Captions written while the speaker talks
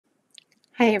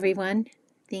Hi, everyone.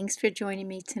 Thanks for joining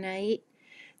me tonight.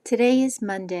 Today is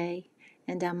Monday,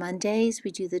 and on Mondays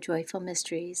we do the Joyful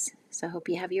Mysteries. So I hope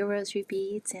you have your rosary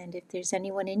beads, and if there's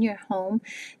anyone in your home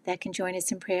that can join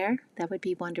us in prayer, that would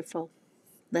be wonderful.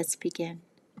 Let's begin.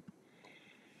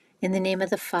 In the name of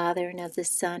the Father, and of the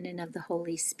Son, and of the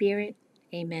Holy Spirit,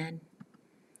 Amen.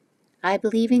 I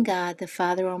believe in God, the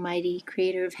Father Almighty,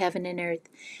 creator of heaven and earth,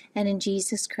 and in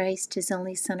Jesus Christ, his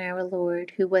only Son, our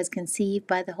Lord, who was conceived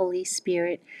by the Holy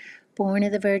Spirit, born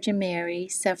of the Virgin Mary,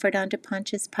 suffered under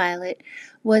Pontius Pilate,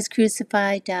 was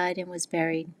crucified, died, and was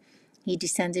buried. He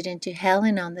descended into hell,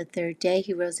 and on the third day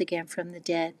he rose again from the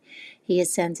dead. He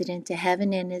ascended into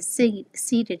heaven and is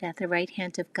seated at the right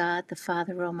hand of God, the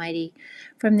Father Almighty.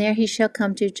 From there he shall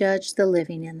come to judge the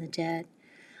living and the dead.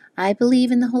 I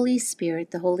believe in the Holy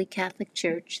Spirit, the Holy Catholic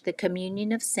Church, the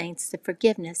communion of saints, the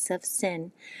forgiveness of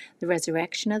sin, the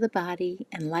resurrection of the body,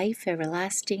 and life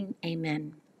everlasting.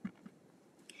 Amen.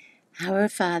 Our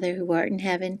Father, who art in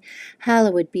heaven,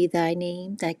 hallowed be thy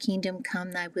name. Thy kingdom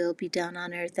come, thy will be done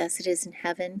on earth as it is in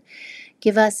heaven.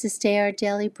 Give us this day our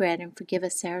daily bread, and forgive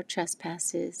us our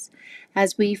trespasses,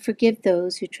 as we forgive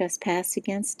those who trespass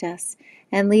against us.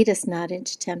 And lead us not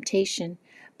into temptation,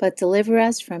 but deliver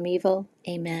us from evil.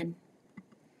 Amen.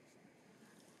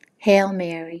 Hail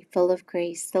Mary, full of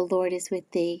grace, the Lord is with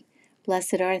thee.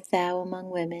 Blessed art thou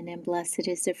among women, and blessed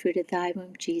is the fruit of thy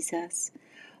womb, Jesus.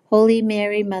 Holy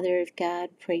Mary, Mother of God,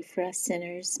 pray for us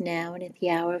sinners, now and at the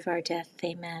hour of our death.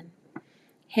 Amen.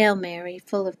 Hail Mary,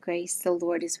 full of grace, the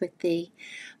Lord is with thee.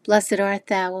 Blessed art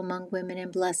thou among women,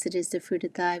 and blessed is the fruit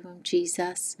of thy womb,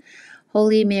 Jesus.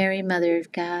 Holy Mary, Mother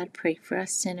of God, pray for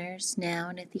us sinners, now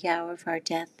and at the hour of our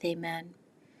death. Amen.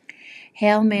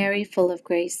 Hail Mary, full of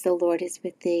grace, the Lord is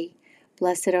with thee.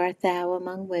 Blessed art thou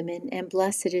among women, and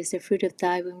blessed is the fruit of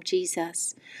thy womb,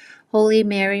 Jesus. Holy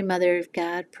Mary, Mother of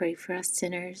God, pray for us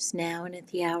sinners, now and at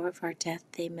the hour of our death.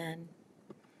 Amen.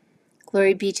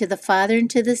 Glory be to the Father, and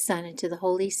to the Son, and to the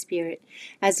Holy Spirit,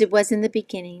 as it was in the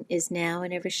beginning, is now,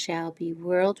 and ever shall be,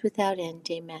 world without end.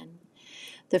 Amen.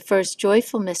 The first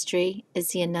joyful mystery is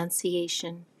the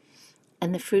Annunciation,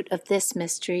 and the fruit of this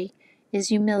mystery is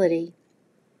humility.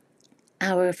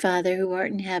 Our Father, who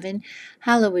art in heaven,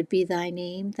 hallowed be thy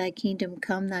name. Thy kingdom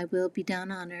come, thy will be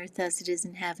done on earth as it is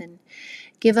in heaven.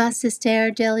 Give us this day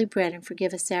our daily bread, and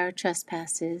forgive us our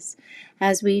trespasses,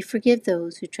 as we forgive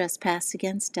those who trespass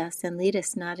against us. And lead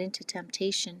us not into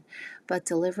temptation, but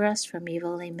deliver us from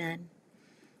evil. Amen.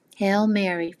 Hail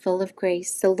Mary, full of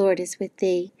grace, the Lord is with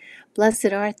thee.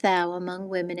 Blessed art thou among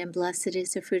women, and blessed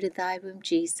is the fruit of thy womb,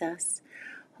 Jesus.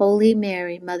 Holy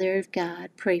Mary, Mother of God,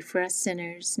 pray for us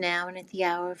sinners, now and at the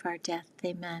hour of our death.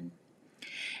 Amen.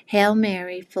 Hail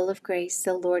Mary, full of grace,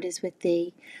 the Lord is with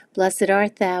thee. Blessed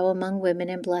art thou among women,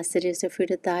 and blessed is the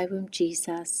fruit of thy womb,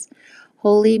 Jesus.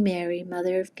 Holy Mary,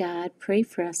 Mother of God, pray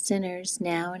for us sinners,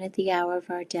 now and at the hour of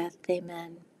our death.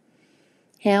 Amen.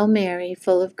 Hail Mary,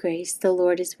 full of grace, the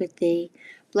Lord is with thee.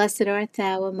 Blessed art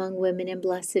thou among women, and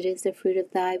blessed is the fruit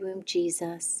of thy womb,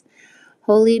 Jesus.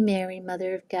 Holy Mary,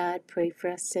 Mother of God, pray for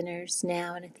us sinners,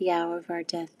 now and at the hour of our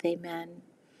death. Amen.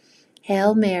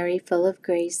 Hail Mary, full of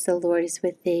grace, the Lord is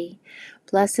with thee.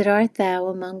 Blessed art thou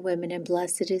among women, and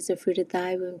blessed is the fruit of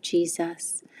thy womb,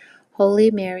 Jesus. Holy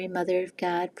Mary, Mother of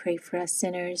God, pray for us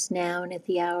sinners, now and at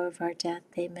the hour of our death.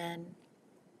 Amen.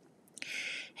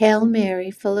 Hail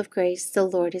Mary, full of grace, the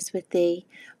Lord is with thee.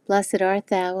 Blessed art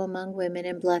thou among women,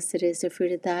 and blessed is the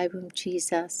fruit of thy womb,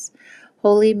 Jesus.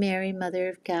 Holy Mary, Mother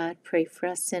of God, pray for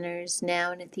us sinners,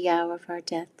 now and at the hour of our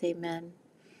death. Amen.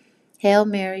 Hail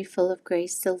Mary, full of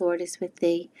grace, the Lord is with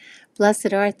thee.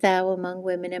 Blessed art thou among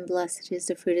women, and blessed is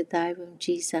the fruit of thy womb,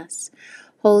 Jesus.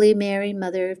 Holy Mary,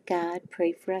 Mother of God,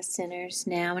 pray for us sinners,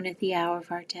 now and at the hour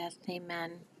of our death.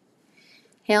 Amen.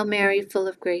 Hail Mary, full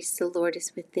of grace, the Lord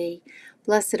is with thee.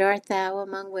 Blessed art thou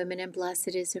among women, and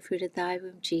blessed is the fruit of thy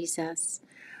womb, Jesus.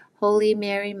 Holy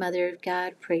Mary, Mother of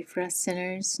God, pray for us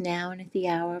sinners, now and at the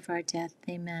hour of our death.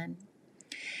 Amen.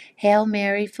 Hail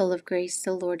Mary, full of grace,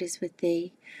 the Lord is with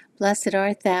thee. Blessed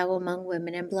art thou among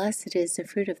women, and blessed is the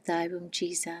fruit of thy womb,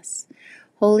 Jesus.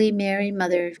 Holy Mary,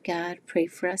 Mother of God, pray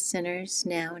for us sinners,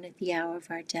 now and at the hour of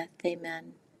our death.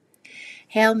 Amen.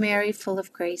 Hail Mary, full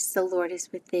of grace, the Lord is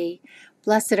with thee.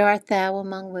 Blessed art thou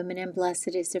among women, and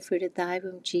blessed is the fruit of thy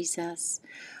womb, Jesus.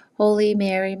 Holy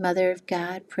Mary, Mother of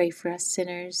God, pray for us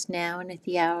sinners, now and at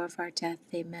the hour of our death.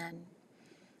 Amen.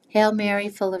 Hail Mary,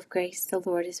 full of grace, the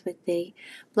Lord is with thee.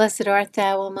 Blessed art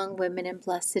thou among women, and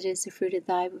blessed is the fruit of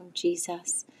thy womb,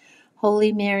 Jesus.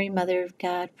 Holy Mary, Mother of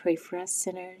God, pray for us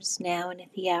sinners, now and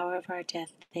at the hour of our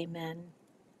death. Amen.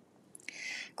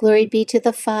 Glory be to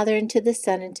the Father, and to the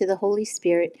Son, and to the Holy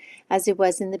Spirit, as it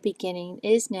was in the beginning,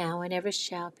 is now, and ever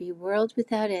shall be, world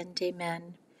without end.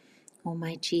 Amen. O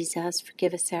my Jesus,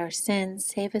 forgive us our sins,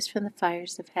 save us from the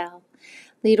fires of hell.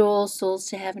 Lead all souls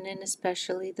to heaven, and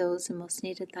especially those in most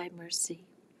need of thy mercy.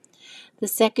 The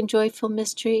second joyful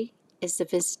mystery is the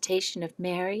visitation of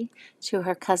Mary to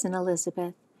her cousin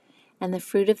Elizabeth, and the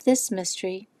fruit of this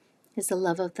mystery is the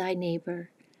love of thy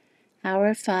neighbor.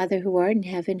 Our Father, who art in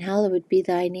heaven, hallowed be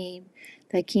thy name.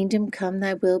 Thy kingdom come,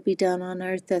 thy will be done on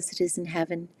earth as it is in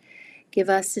heaven. Give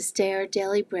us this day our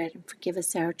daily bread, and forgive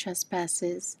us our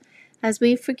trespasses, as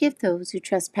we forgive those who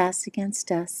trespass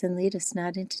against us. And lead us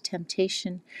not into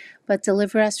temptation, but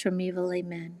deliver us from evil.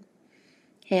 Amen.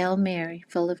 Hail Mary,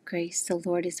 full of grace, the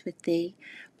Lord is with thee.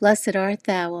 Blessed art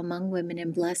thou among women,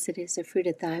 and blessed is the fruit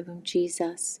of thy womb,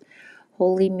 Jesus.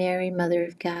 Holy Mary, Mother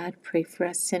of God, pray for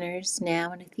us sinners,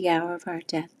 now and at the hour of our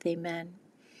death. Amen.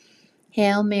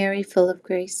 Hail Mary, full of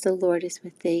grace, the Lord is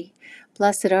with thee.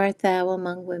 Blessed art thou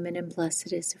among women, and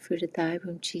blessed is the fruit of thy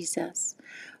womb, Jesus.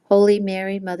 Holy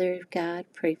Mary, Mother of God,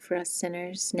 pray for us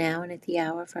sinners, now and at the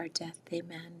hour of our death.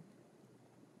 Amen.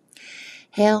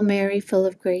 Hail Mary, full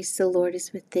of grace, the Lord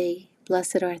is with thee.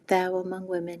 Blessed art thou among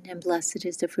women, and blessed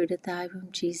is the fruit of thy womb,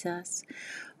 Jesus.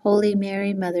 Holy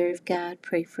Mary, Mother of God,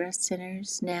 pray for us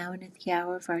sinners, now and at the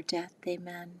hour of our death.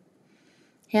 Amen.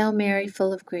 Hail Mary,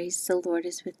 full of grace, the Lord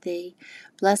is with thee.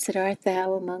 Blessed art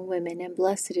thou among women, and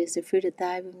blessed is the fruit of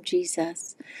thy womb,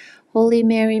 Jesus. Holy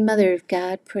Mary, Mother of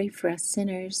God, pray for us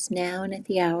sinners, now and at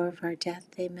the hour of our death.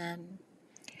 Amen.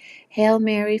 Hail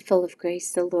Mary, full of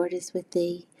grace, the Lord is with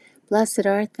thee. Blessed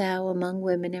art thou among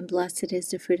women, and blessed is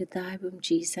the fruit of thy womb,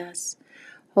 Jesus.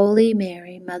 Holy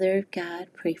Mary, Mother of God,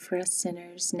 pray for us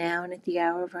sinners, now and at the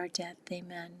hour of our death.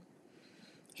 Amen.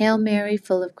 Hail Mary,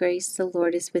 full of grace, the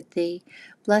Lord is with thee.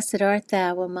 Blessed art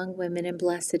thou among women, and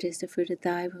blessed is the fruit of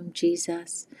thy womb,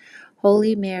 Jesus.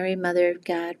 Holy Mary, Mother of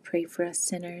God, pray for us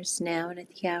sinners, now and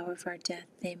at the hour of our death.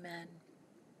 Amen.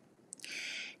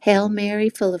 Hail Mary,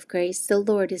 full of grace, the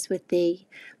Lord is with thee.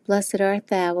 Blessed art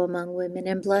thou among women,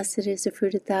 and blessed is the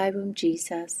fruit of thy womb,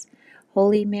 Jesus.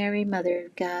 Holy Mary, Mother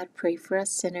of God, pray for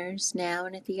us sinners, now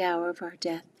and at the hour of our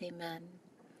death. Amen.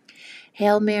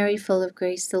 Hail Mary, full of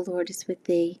grace, the Lord is with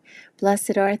thee.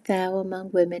 Blessed art thou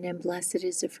among women, and blessed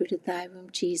is the fruit of thy womb,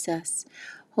 Jesus.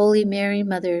 Holy Mary,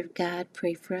 Mother of God,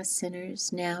 pray for us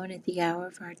sinners, now and at the hour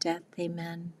of our death.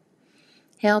 Amen.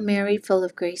 Hail Mary, full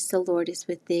of grace, the Lord is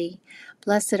with thee.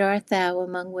 Blessed art thou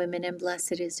among women, and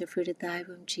blessed is the fruit of thy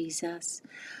womb, Jesus.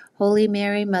 Holy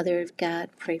Mary, Mother of God,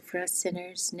 pray for us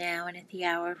sinners, now and at the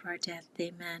hour of our death.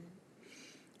 Amen.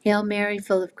 Hail Mary,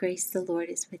 full of grace, the Lord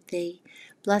is with thee.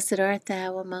 Blessed art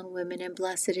thou among women, and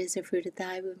blessed is the fruit of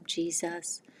thy womb,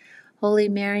 Jesus. Holy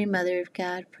Mary, Mother of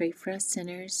God, pray for us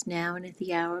sinners, now and at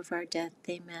the hour of our death.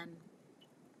 Amen.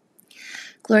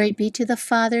 Glory be to the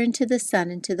Father, and to the Son,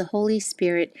 and to the Holy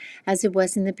Spirit, as it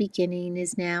was in the beginning,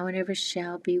 is now, and ever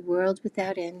shall be, world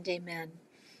without end. Amen.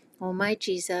 O my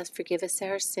Jesus, forgive us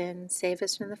our sins, save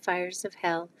us from the fires of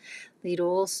hell, lead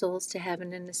all souls to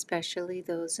heaven, and especially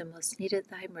those in most need of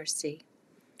thy mercy.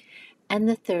 And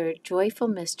the third joyful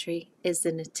mystery is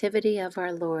the Nativity of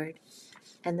our Lord,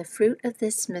 and the fruit of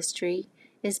this mystery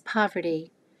is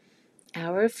poverty.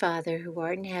 Our Father, who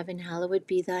art in heaven, hallowed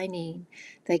be thy name.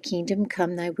 Thy kingdom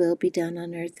come, thy will be done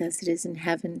on earth as it is in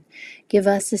heaven. Give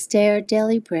us this day our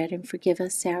daily bread, and forgive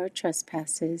us our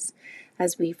trespasses,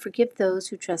 as we forgive those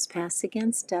who trespass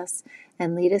against us.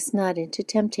 And lead us not into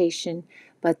temptation,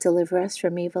 but deliver us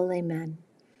from evil. Amen.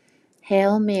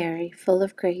 Hail Mary, full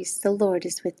of grace, the Lord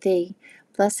is with thee.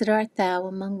 Blessed art thou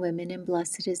among women, and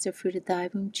blessed is the fruit of thy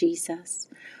womb, Jesus.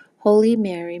 Holy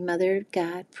Mary, Mother of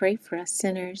God, pray for us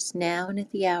sinners, now and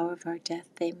at the hour of our death.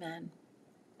 Amen.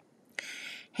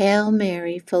 Hail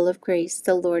Mary, full of grace,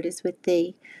 the Lord is with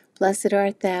thee. Blessed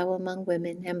art thou among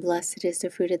women, and blessed is the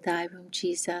fruit of thy womb,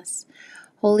 Jesus.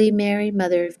 Holy Mary,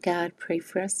 Mother of God, pray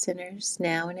for us sinners,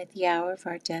 now and at the hour of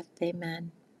our death.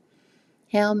 Amen.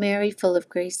 Hail Mary, full of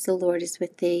grace, the Lord is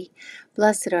with thee.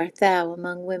 Blessed art thou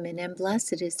among women, and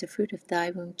blessed is the fruit of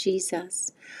thy womb,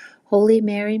 Jesus. Holy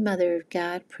Mary, Mother of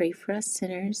God, pray for us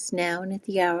sinners, now and at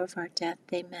the hour of our death.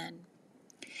 Amen.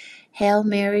 Hail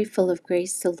Mary, full of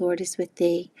grace, the Lord is with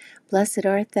thee. Blessed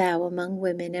art thou among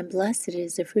women, and blessed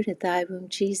is the fruit of thy womb,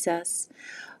 Jesus.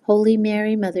 Holy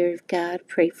Mary, Mother of God,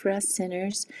 pray for us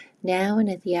sinners, now and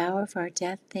at the hour of our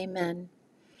death. Amen.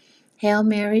 Hail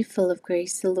Mary, full of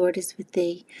grace, the Lord is with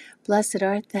thee. Blessed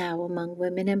art thou among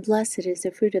women, and blessed is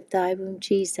the fruit of thy womb,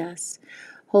 Jesus.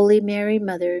 Holy Mary,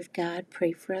 Mother of God,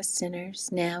 pray for us sinners,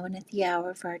 now and at the hour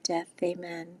of our death.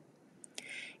 Amen.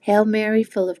 Hail Mary,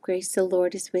 full of grace, the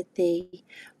Lord is with thee.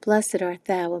 Blessed art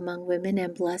thou among women,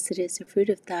 and blessed is the fruit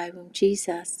of thy womb,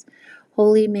 Jesus.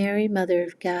 Holy Mary, Mother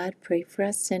of God, pray for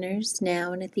us sinners,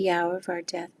 now and at the hour of our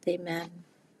death. Amen.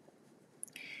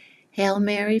 Hail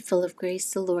Mary, full of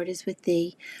grace, the Lord is with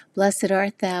thee. Blessed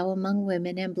art thou among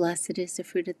women, and blessed is the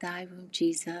fruit of thy womb,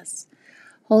 Jesus.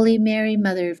 Holy Mary,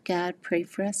 Mother of God, pray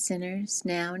for us sinners,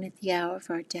 now and at the hour of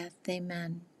our death.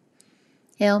 Amen.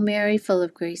 Hail Mary, full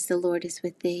of grace, the Lord is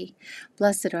with thee.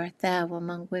 Blessed art thou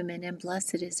among women, and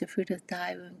blessed is the fruit of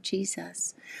thy womb,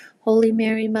 Jesus. Holy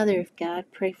Mary, Mother of God,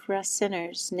 pray for us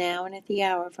sinners, now and at the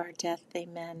hour of our death.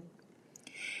 Amen.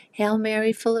 Hail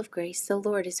Mary, full of grace, the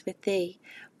Lord is with thee.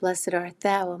 Blessed art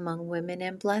thou among women,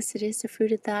 and blessed is the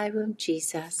fruit of thy womb,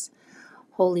 Jesus.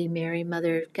 Holy Mary,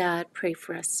 Mother of God, pray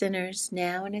for us sinners,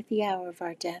 now and at the hour of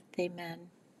our death. Amen.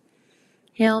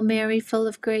 Hail Mary, full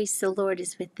of grace, the Lord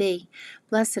is with thee.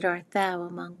 Blessed art thou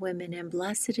among women, and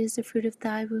blessed is the fruit of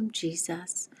thy womb,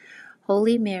 Jesus.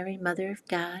 Holy Mary, Mother of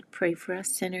God, pray for us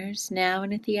sinners, now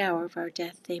and at the hour of our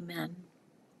death. Amen.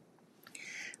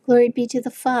 Glory be to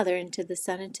the Father, and to the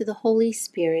Son, and to the Holy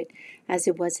Spirit, as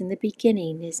it was in the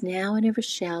beginning, is now, and ever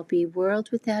shall be, world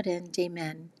without end.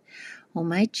 Amen. O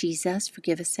my Jesus,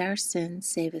 forgive us our sins,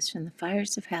 save us from the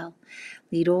fires of hell.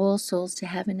 Lead all souls to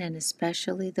heaven, and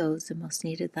especially those in most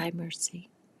need of thy mercy.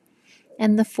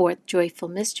 And the fourth joyful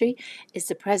mystery is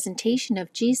the presentation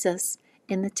of Jesus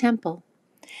in the temple.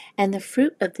 And the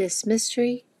fruit of this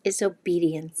mystery is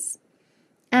obedience.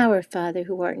 Our Father,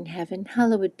 who art in heaven,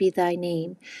 hallowed be thy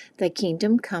name. Thy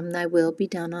kingdom come, thy will be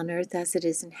done on earth as it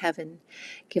is in heaven.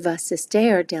 Give us this day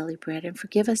our daily bread, and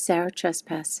forgive us our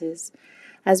trespasses,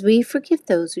 as we forgive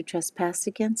those who trespass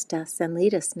against us. And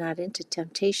lead us not into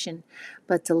temptation,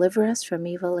 but deliver us from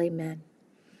evil. Amen.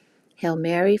 Hail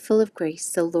Mary, full of grace,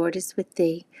 the Lord is with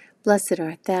thee. Blessed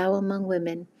art thou among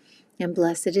women, and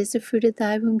blessed is the fruit of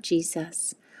thy womb,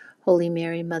 Jesus. Holy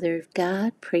Mary, Mother of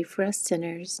God, pray for us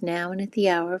sinners, now and at the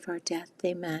hour of our death.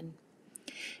 Amen.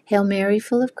 Hail Mary,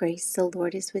 full of grace, the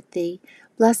Lord is with thee.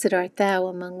 Blessed art thou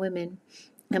among women,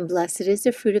 and blessed is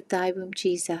the fruit of thy womb,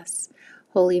 Jesus.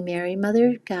 Holy Mary, Mother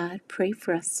of God, pray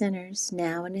for us sinners,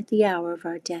 now and at the hour of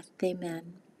our death.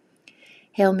 Amen.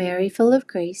 Hail Mary, full of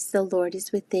grace, the Lord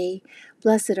is with thee.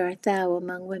 Blessed art thou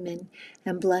among women,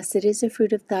 and blessed is the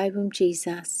fruit of thy womb,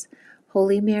 Jesus.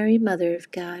 Holy Mary, Mother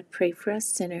of God, pray for us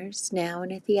sinners, now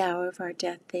and at the hour of our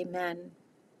death. Amen.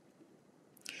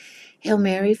 Hail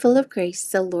Mary, full of grace,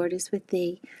 the Lord is with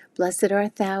thee. Blessed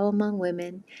art thou among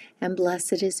women, and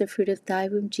blessed is the fruit of thy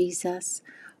womb, Jesus.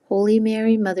 Holy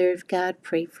Mary, Mother of God,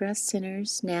 pray for us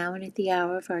sinners, now and at the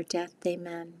hour of our death.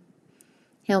 Amen.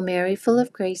 Hail Mary, full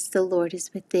of grace, the Lord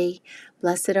is with thee.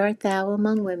 Blessed art thou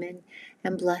among women,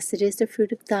 and blessed is the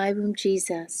fruit of thy womb,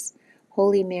 Jesus.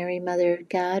 Holy Mary, Mother of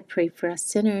God, pray for us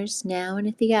sinners, now and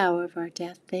at the hour of our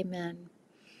death. Amen.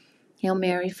 Hail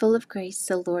Mary, full of grace,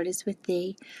 the Lord is with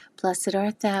thee. Blessed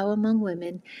art thou among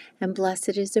women, and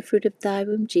blessed is the fruit of thy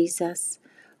womb, Jesus.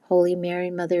 Holy Mary,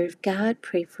 Mother of God,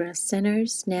 pray for us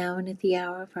sinners, now and at the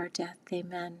hour of our death.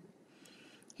 Amen.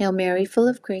 Hail Mary, full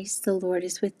of grace, the Lord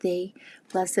is with thee.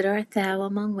 Blessed art thou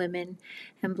among women,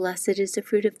 and blessed is the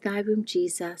fruit of thy womb,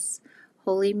 Jesus.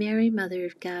 Holy Mary, Mother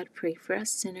of God, pray for us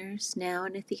sinners, now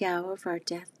and at the hour of our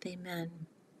death. Amen.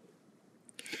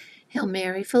 Hail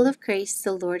Mary, full of grace,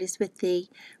 the Lord is with thee.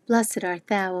 Blessed art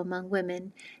thou among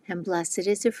women, and blessed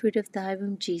is the fruit of thy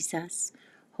womb, Jesus.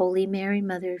 Holy Mary,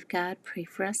 Mother of God, pray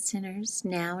for us sinners,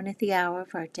 now and at the hour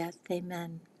of our death.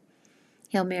 Amen.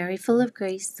 Hail Mary, full of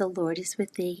grace, the Lord is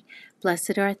with thee.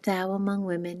 Blessed art thou among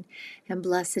women, and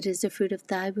blessed is the fruit of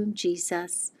thy womb,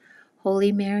 Jesus.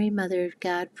 Holy Mary, Mother of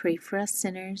God, pray for us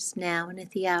sinners, now and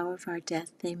at the hour of our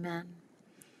death. Amen.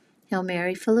 Hail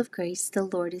Mary, full of grace, the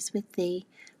Lord is with thee.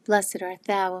 Blessed art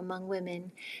thou among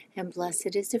women, and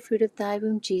blessed is the fruit of thy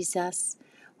womb, Jesus.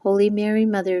 Holy Mary,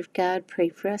 Mother of God, pray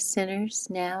for us sinners,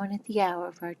 now and at the hour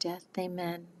of our death.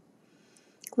 Amen.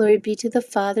 Glory be to the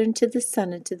Father, and to the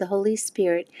Son, and to the Holy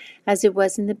Spirit, as it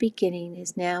was in the beginning,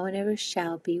 is now, and ever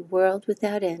shall be, world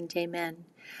without end. Amen.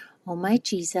 O my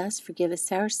Jesus, forgive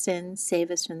us our sins, save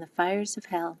us from the fires of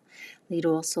hell. Lead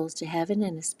all souls to heaven,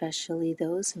 and especially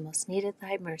those who most need of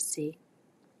thy mercy.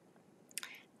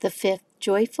 The fifth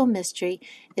joyful mystery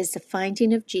is the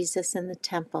finding of Jesus in the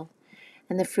temple,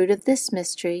 and the fruit of this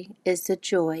mystery is the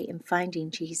joy in finding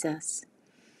Jesus.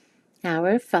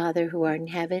 Our Father, who art in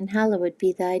heaven, hallowed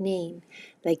be thy name.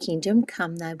 Thy kingdom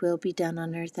come, thy will be done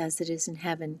on earth as it is in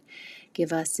heaven.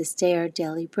 Give us this day our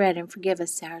daily bread, and forgive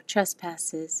us our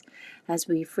trespasses, as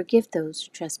we forgive those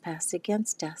who trespass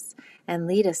against us. And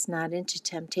lead us not into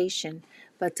temptation,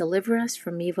 but deliver us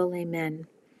from evil. Amen.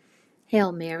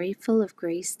 Hail Mary, full of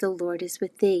grace, the Lord is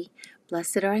with thee.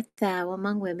 Blessed art thou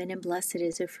among women, and blessed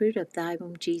is the fruit of thy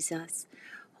womb, Jesus.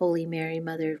 Holy Mary,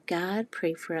 Mother of God,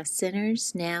 pray for us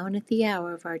sinners, now and at the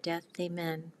hour of our death.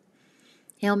 Amen.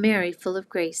 Hail Mary, full of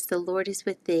grace, the Lord is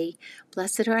with thee.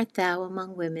 Blessed art thou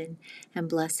among women, and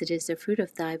blessed is the fruit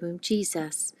of thy womb,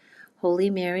 Jesus. Holy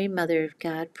Mary, Mother of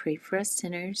God, pray for us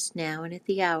sinners, now and at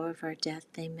the hour of our death.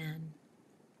 Amen.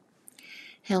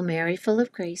 Hail Mary, full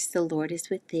of grace, the Lord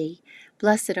is with thee.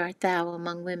 Blessed art thou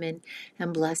among women,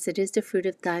 and blessed is the fruit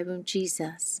of thy womb,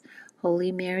 Jesus.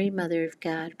 Holy Mary, Mother of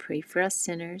God, pray for us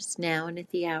sinners, now and at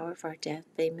the hour of our death.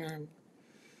 Amen.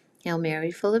 Hail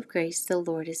Mary, full of grace, the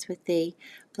Lord is with thee.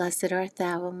 Blessed art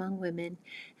thou among women,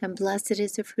 and blessed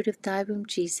is the fruit of thy womb,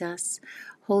 Jesus.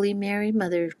 Holy Mary,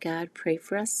 Mother of God, pray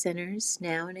for us sinners,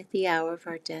 now and at the hour of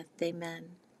our death. Amen.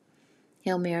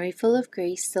 Hail Mary, full of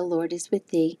grace, the Lord is with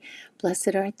thee.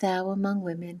 Blessed art thou among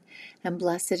women, and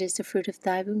blessed is the fruit of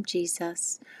thy womb,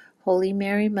 Jesus. Holy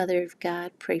Mary, Mother of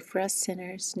God, pray for us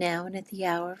sinners, now and at the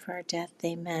hour of our death.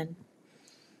 Amen.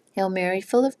 Hail Mary,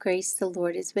 full of grace, the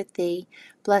Lord is with thee.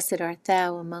 Blessed art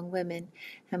thou among women,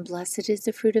 and blessed is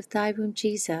the fruit of thy womb,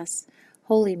 Jesus.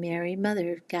 Holy Mary,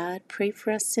 Mother of God, pray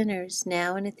for us sinners,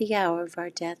 now and at the hour of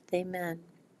our death. Amen.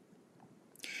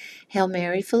 Hail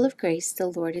Mary, full of grace, the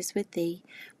Lord is with thee.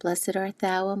 Blessed art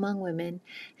thou among women,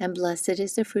 and blessed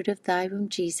is the fruit of thy womb,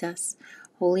 Jesus.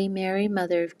 Holy Mary,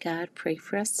 Mother of God, pray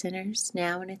for us sinners,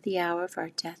 now and at the hour of our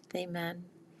death. Amen.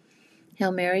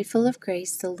 Hail Mary, full of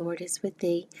grace, the Lord is with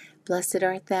thee. Blessed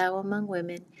art thou among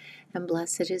women, and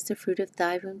blessed is the fruit of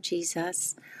thy womb,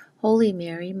 Jesus. Holy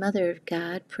Mary, Mother of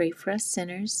God, pray for us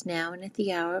sinners, now and at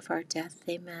the hour of our death.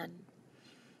 Amen.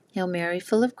 Hail Mary,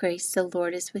 full of grace, the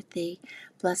Lord is with thee.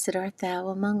 Blessed art thou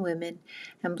among women,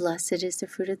 and blessed is the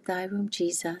fruit of thy womb,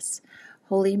 Jesus.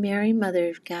 Holy Mary, Mother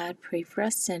of God, pray for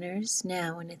us sinners,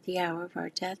 now and at the hour of our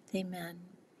death. Amen.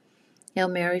 Hail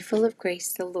Mary, full of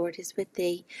grace, the Lord is with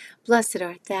thee. Blessed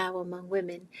art thou among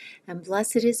women, and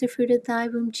blessed is the fruit of thy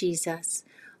womb, Jesus.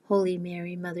 Holy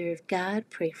Mary, Mother of God,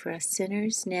 pray for us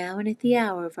sinners, now and at the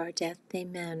hour of our death.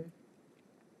 Amen.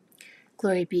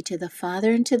 Glory be to the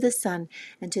Father, and to the Son,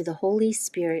 and to the Holy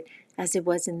Spirit, as it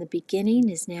was in the beginning,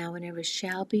 is now, and ever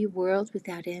shall be, world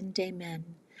without end. Amen.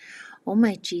 O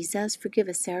my Jesus, forgive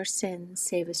us our sins,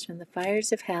 save us from the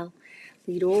fires of hell,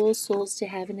 lead all souls to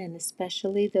heaven, and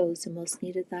especially those who most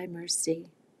need of thy mercy.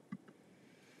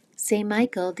 Saint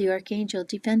Michael, the archangel,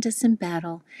 defend us in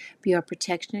battle. Be our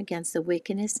protection against the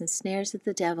wickedness and snares of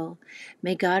the devil.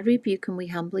 May God rebuke him, we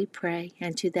humbly pray.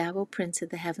 And to thou, O Prince of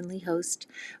the heavenly host,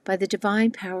 by the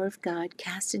divine power of God,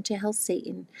 cast into hell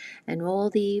Satan and all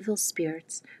the evil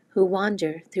spirits who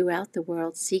wander throughout the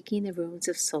world seeking the ruins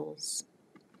of souls.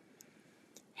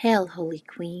 Hail, Holy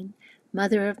Queen,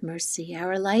 Mother of mercy,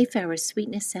 our life, our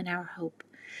sweetness, and our hope.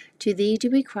 To thee do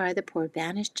we cry, the poor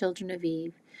banished children of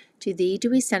Eve. To thee do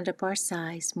we send up our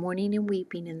sighs, mourning and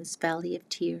weeping in this valley of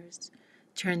tears.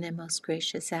 Turn then, most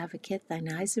gracious Advocate,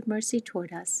 thine eyes of mercy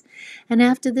toward us, and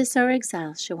after this our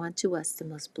exile show unto us the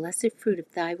most blessed fruit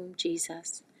of thy womb,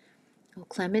 Jesus. O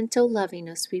clement, O loving,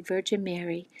 O sweet Virgin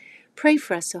Mary, pray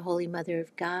for us, O Holy Mother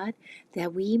of God,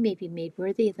 that we may be made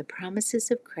worthy of the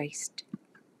promises of Christ.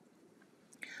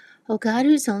 O God,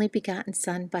 whose only begotten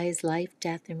Son, by his life,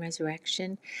 death, and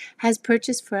resurrection, has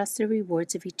purchased for us the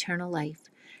rewards of eternal life,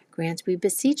 grant, we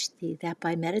beseech thee, that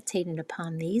by meditating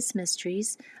upon these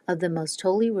mysteries of the most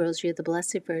holy Rosary of the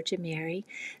Blessed Virgin Mary,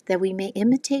 that we may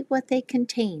imitate what they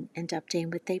contain and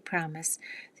obtain what they promise,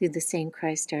 through the same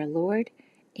Christ our Lord.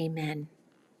 Amen.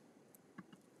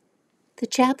 The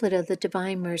Chaplet of the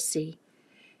Divine Mercy.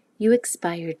 You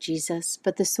expired, Jesus,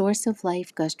 but the source of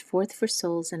life gushed forth for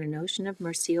souls, and an ocean of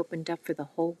mercy opened up for the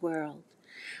whole world.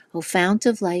 O fount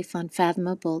of life,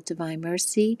 unfathomable divine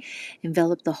mercy,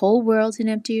 envelop the whole world and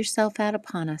empty yourself out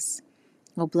upon us.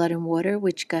 O blood and water,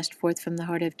 which gushed forth from the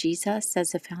heart of Jesus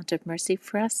as a fount of mercy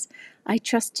for us, I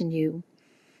trust in you.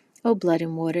 O blood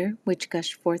and water, which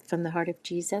gushed forth from the heart of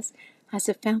Jesus as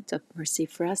a fount of mercy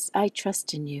for us, I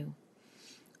trust in you.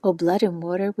 O blood and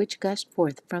water, which gushed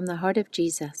forth from the heart of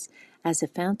Jesus as a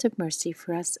fount of mercy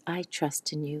for us, I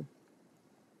trust in you.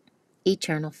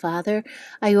 Eternal Father,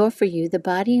 I offer you the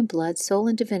body and blood, soul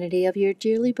and divinity of your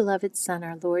dearly beloved Son,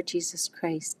 our Lord Jesus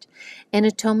Christ, in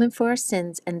atonement for our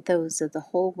sins and those of the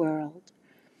whole world.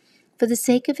 For the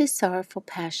sake of his sorrowful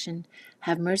passion,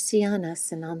 have mercy on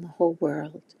us and on the whole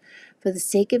world. For the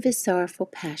sake of his sorrowful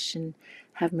passion,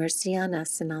 have mercy on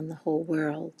us and on the whole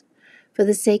world. For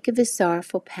the sake of his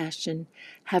sorrowful passion,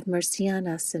 have mercy on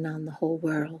us and on the whole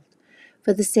world.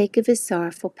 For the sake of his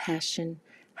sorrowful passion,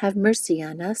 have mercy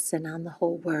on us and on the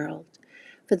whole world.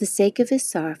 For the sake of his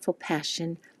sorrowful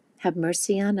passion, have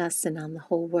mercy on us and on the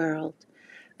whole world.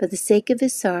 For the sake of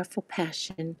his sorrowful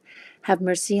passion, have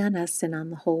mercy on us and on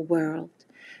the whole world.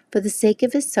 For the sake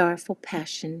of his sorrowful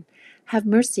passion, have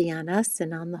mercy on us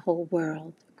and on the whole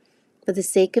world. For the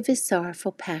sake of his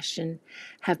sorrowful passion,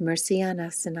 have mercy on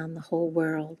us and on the whole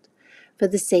world. For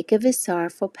the sake of his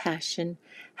sorrowful passion,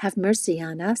 have mercy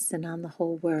on us and on the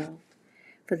whole world.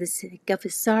 For the sake of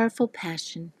his sorrowful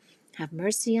passion, have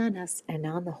mercy on us and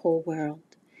on the whole world.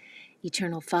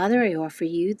 Eternal Father, I offer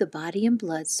you the body and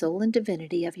blood, soul, and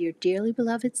divinity of your dearly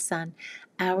beloved Son,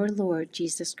 our Lord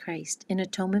Jesus Christ, in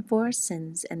atonement for our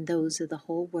sins and those of the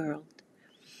whole world.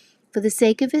 For the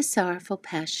sake of his sorrowful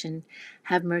passion,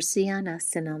 have mercy on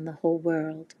us and on the whole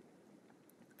world.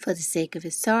 For the sake of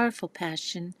his sorrowful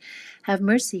passion, have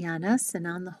mercy on us and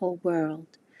on the whole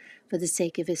world. For the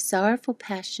sake of his sorrowful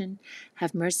passion,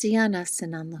 have mercy on us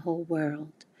and on the whole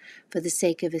world. For the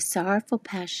sake of his sorrowful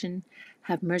passion,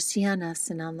 have mercy on us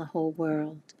and on the whole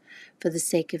world. For the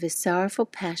sake of his sorrowful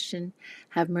passion,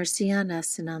 have mercy on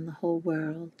us and on the whole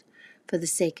world. For the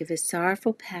sake of his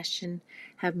sorrowful passion,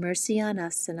 have mercy on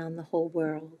us and on the whole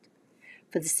world.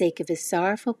 For the sake of his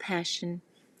sorrowful passion,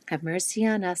 have mercy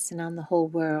on us and on the whole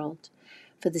world.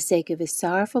 For the sake of his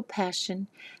sorrowful passion,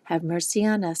 have mercy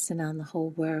on us and on the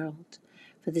whole world.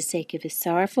 For the sake of his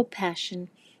sorrowful passion,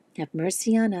 have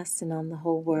mercy on us and on the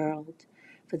whole world.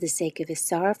 For the sake of his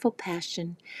sorrowful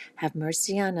passion, have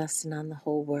mercy on us and on the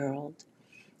whole world.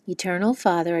 Eternal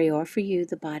Father, I offer you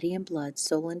the body and blood,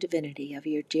 soul, and divinity of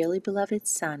your dearly beloved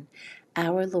Son,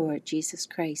 our Lord Jesus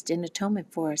Christ, in atonement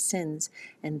for our sins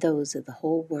and those of the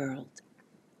whole world.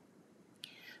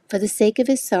 For the sake of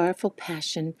his sorrowful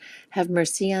passion, have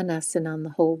mercy on us and on the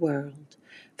whole world.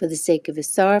 For the sake of his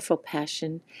sorrowful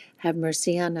passion, have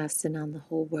mercy on us and on the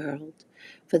whole world.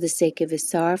 For the sake of his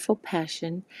sorrowful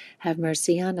passion, have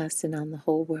mercy on us and on the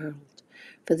whole world.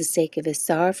 For the sake of his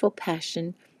sorrowful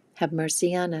passion, have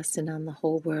mercy on us and on the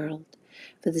whole world.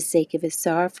 For the sake of his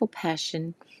sorrowful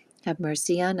passion, have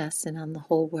mercy on us and on the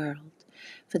whole world.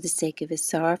 For the sake of his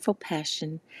sorrowful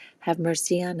passion, have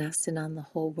mercy on us and on the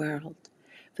whole world.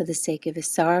 For the sake of his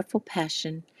sorrowful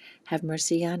passion, have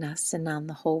mercy on us and on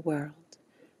the whole world.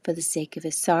 For the sake of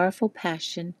his sorrowful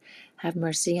passion, have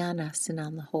mercy on us and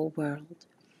on the whole world.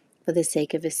 For the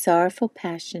sake of his sorrowful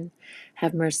passion,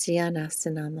 have mercy on us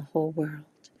and on the whole world.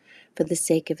 For the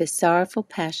sake of his sorrowful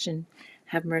passion,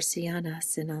 have mercy on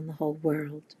us and on the whole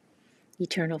world.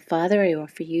 Eternal Father, I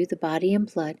offer you the body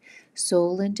and blood,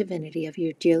 soul, and divinity of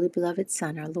your dearly beloved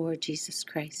Son, our Lord Jesus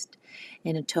Christ,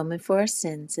 in atonement for our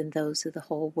sins and those of the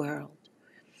whole world.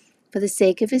 For the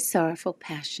sake of his sorrowful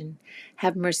passion,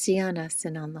 have mercy on us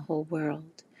and on the whole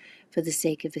world. For the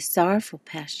sake of his sorrowful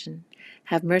passion,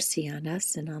 have mercy on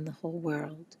us and on the whole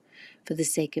world. For the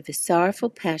sake of his sorrowful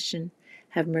passion,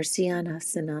 have mercy on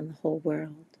us and on the whole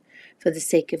world. For the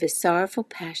sake of his sorrowful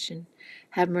passion,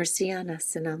 have mercy on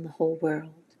us and on the whole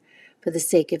world. For the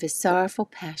sake of his sorrowful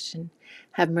passion,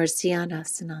 have mercy on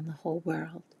us and on the whole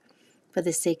world. For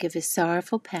the sake of his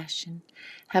sorrowful passion,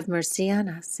 have mercy on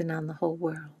us and on the whole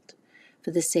world.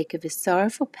 For the sake of his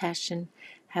sorrowful passion,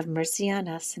 have mercy on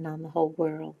us and on the whole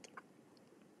world.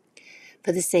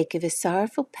 For the sake of his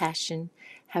sorrowful passion,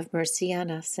 have mercy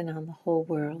on us and on the whole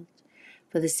world.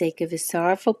 For the sake of his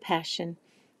sorrowful passion,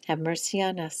 have mercy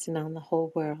on us and on the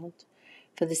whole world.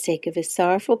 For the sake of his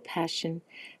sorrowful passion,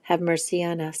 have mercy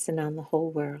on us and on the whole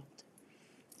world.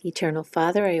 Eternal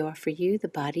Father, I offer you the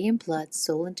body and blood,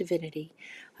 soul, and divinity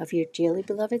of your dearly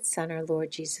beloved Son, our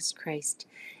Lord Jesus Christ,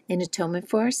 in atonement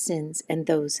for our sins and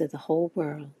those of the whole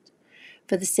world.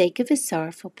 For the sake of his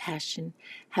sorrowful passion,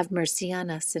 have mercy on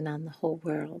us and on the whole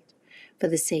world. For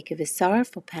the sake of his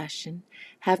sorrowful passion,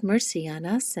 have mercy on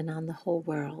us and on the whole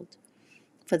world.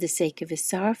 For the sake of his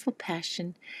sorrowful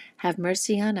passion, have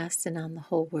mercy on us and on the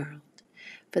whole world.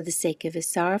 For the sake of his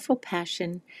sorrowful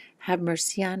passion, have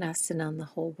mercy on us and on the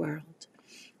whole world.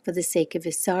 For the sake of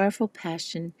his sorrowful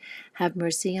passion, have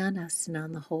mercy on us and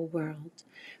on the whole world.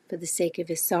 For the sake of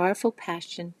his sorrowful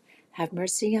passion, have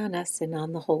mercy on us and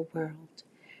on the whole world.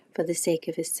 For the sake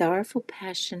of his sorrowful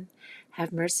passion,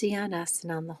 have mercy on us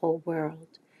and on the whole world.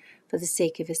 For the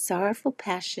sake of his sorrowful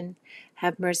passion,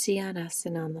 have mercy on us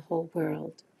and on the whole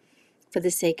world. For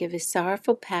the sake of his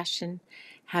sorrowful passion,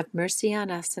 have mercy on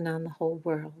us and on the whole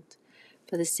world.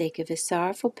 For the sake of his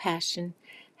sorrowful passion,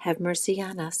 have mercy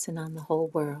on us and on the whole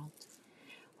world.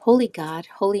 Holy God,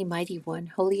 Holy Mighty One,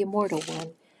 Holy Immortal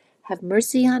One, have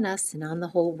mercy on us and on the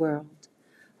whole world.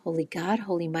 Holy God,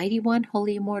 Holy Mighty One,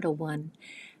 Holy Immortal One,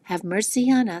 have mercy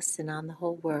on us and on the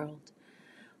whole world.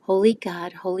 Holy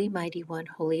God, Holy Mighty One,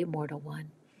 Holy Immortal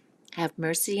One, have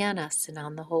mercy on us and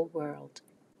on the whole world.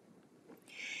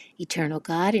 Eternal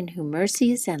God, in whom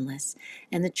mercy is endless,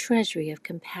 and the treasury of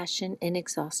compassion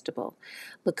inexhaustible,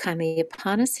 look kindly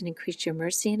upon us and increase your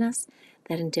mercy in us,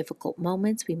 that in difficult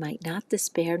moments we might not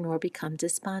despair nor become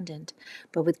despondent,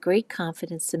 but with great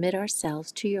confidence submit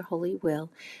ourselves to your holy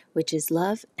will, which is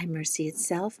love and mercy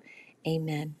itself.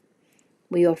 Amen.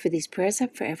 We offer these prayers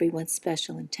up for everyone's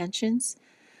special intentions,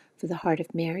 for the heart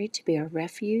of Mary to be our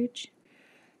refuge.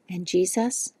 And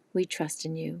Jesus, we trust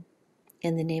in you.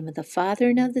 In the name of the Father,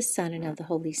 and of the Son, and of the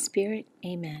Holy Spirit.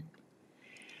 Amen.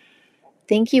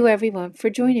 Thank you, everyone, for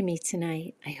joining me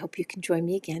tonight. I hope you can join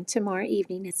me again tomorrow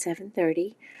evening at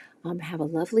 7:30. Have a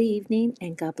lovely evening,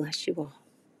 and God bless you all.